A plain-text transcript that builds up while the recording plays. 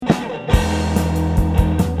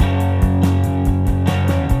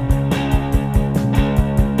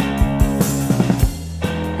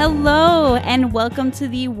Hello, and welcome to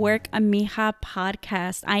the Work Amiha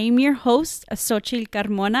podcast. I am your host, Xochitl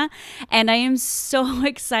Carmona, and I am so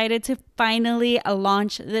excited to finally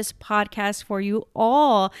launch this podcast for you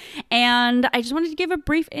all. And I just wanted to give a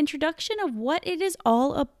brief introduction of what it is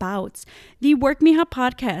all about. The Work Mija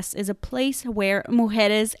podcast is a place where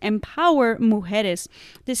mujeres empower mujeres.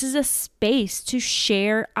 This is a space to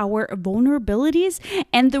share our vulnerabilities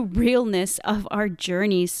and the realness of our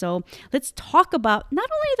journeys. So let's talk about not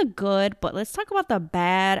only the good, but let's talk about the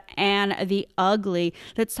bad and the ugly.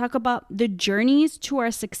 Let's talk about the journeys to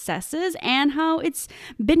our successes and how it's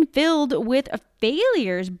been filled with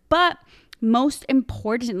failures, but most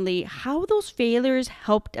importantly, how those failures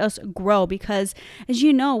helped us grow. Because as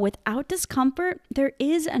you know, without discomfort, there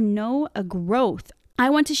is no growth. I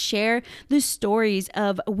want to share the stories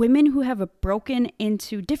of women who have broken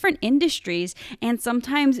into different industries and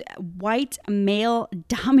sometimes white male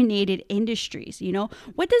dominated industries. You know,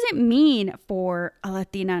 what does it mean for a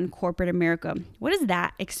Latina in corporate America? What is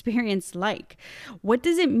that experience like? What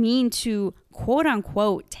does it mean to quote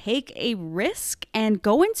unquote take a risk and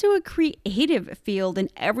go into a creative field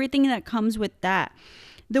and everything that comes with that?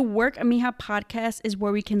 The Work Amiha podcast is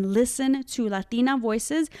where we can listen to Latina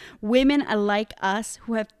voices, women like us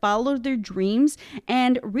who have followed their dreams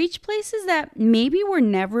and reach places that maybe were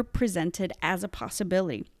never presented as a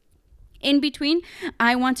possibility. In between,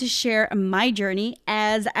 I want to share my journey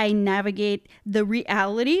as I navigate the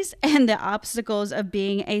realities and the obstacles of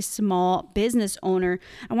being a small business owner.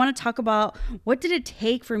 I want to talk about what did it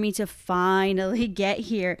take for me to finally get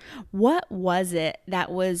here? What was it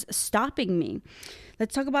that was stopping me?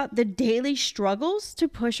 Let's talk about the daily struggles to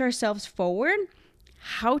push ourselves forward,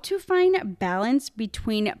 how to find balance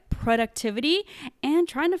between productivity and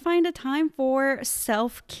trying to find a time for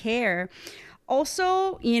self-care.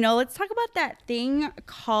 Also, let's talk about that thing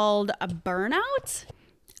called a burnout.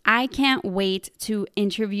 I can't wait to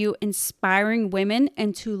interview inspiring women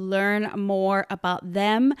and to learn more about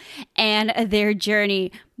them and their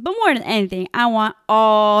journey. But more than anything, I want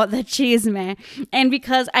all the chisme. And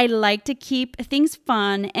because I like to keep things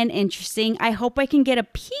fun and interesting, I hope I can get a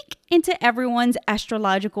peek into everyone's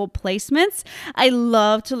astrological placements. I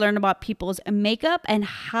love to learn about people's makeup and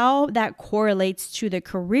how that correlates to the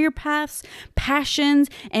career paths, passions,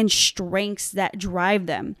 and strengths that drive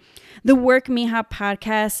them. The Work Mija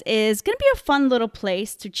podcast is going to be a fun little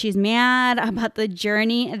place to chismear about the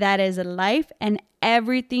journey that is life and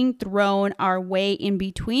everything thrown our way in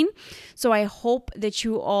between. So I hope that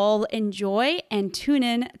you all enjoy and tune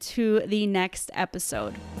in to the next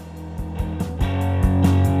episode.